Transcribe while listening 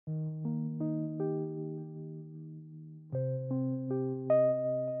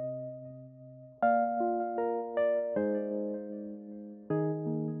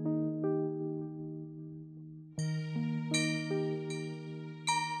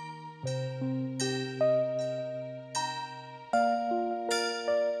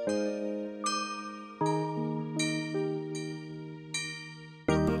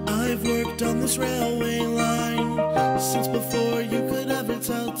I've worked on this railway line since before you could ever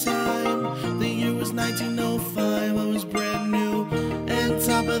tell time. The year was 1905, I was brand new and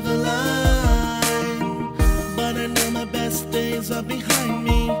top of the line. But I know my best days are behind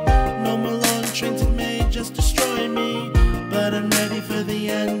me. No more long trains that may just destroy me. But I'm ready for the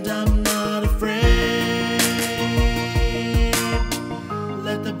end, I'm not afraid.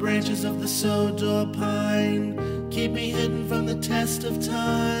 Let the branches of the Sodor pine keep me hidden from the test of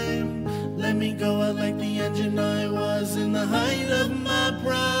time. Let me go out like the engine I was in the height of my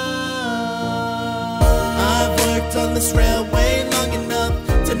prime. I've worked on this railway long enough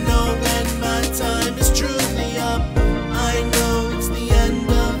to know when my time is truly up. I know it's the end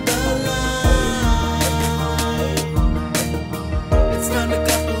of the line. It's time to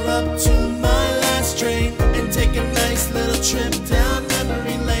couple up to my last train and take a nice little trip down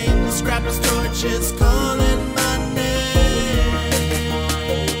memory lane. The scrapper's torch is calling my name.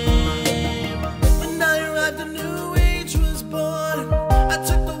 When I arrived, a new age was born. I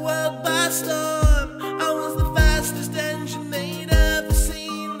took the world by storm. I was the fastest engine they'd ever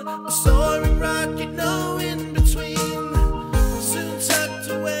seen, a soaring rocket, no in between. Soon tucked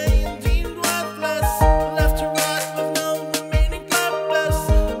away and deemed worthless, left to rot with no remaining purpose.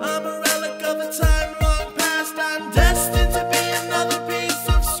 I'm a relic of a time long past. I'm destined to be another piece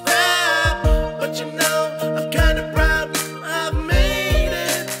of scrap. But you know, I'm kinda proud I've made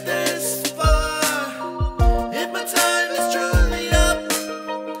it this far. If my time is truly up,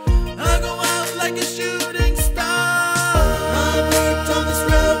 I'll go out like a shooting star. I've worked on this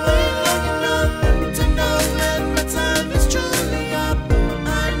railway long enough to know when my time is truly up.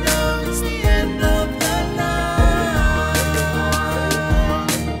 I know it's the end of the line.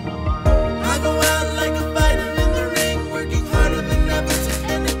 I go out like a fighter in the ring, working harder than ever to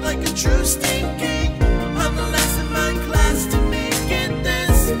end it like a true steam king. I'm the last in my class to make it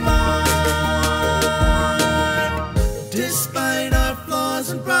this far. Despite our flaws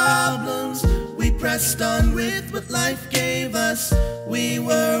and problems, we pressed on with what life gave us. We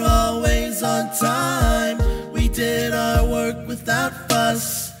were always on time. We did our work without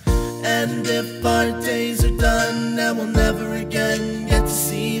fuss. And if our days are done and we'll never again get to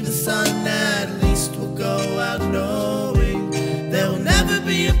see the sun, at least we'll go out knowing there will never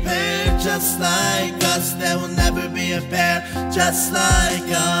be a pair just like us. There will never be a pair just like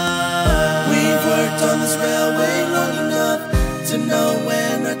us. We've worked on this railway long enough to know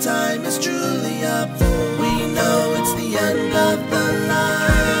when our time is truly up. We know it's the end of the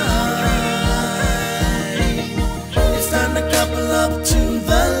line. It's time to couple up to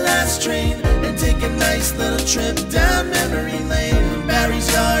the last train and take a nice little trip down memory lane. Barry's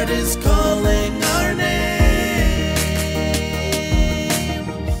yard is calling our names.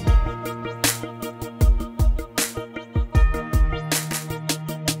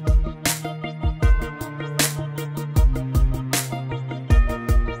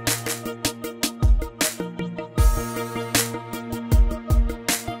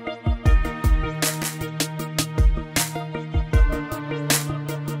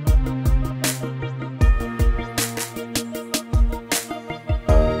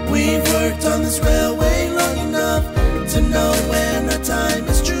 We've worked on this railway long enough to know when our time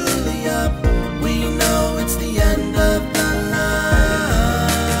is truly up. We know it's the end of the line.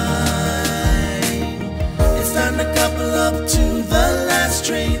 It's time to couple up to the last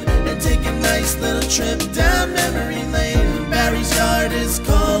train and take a nice little trip down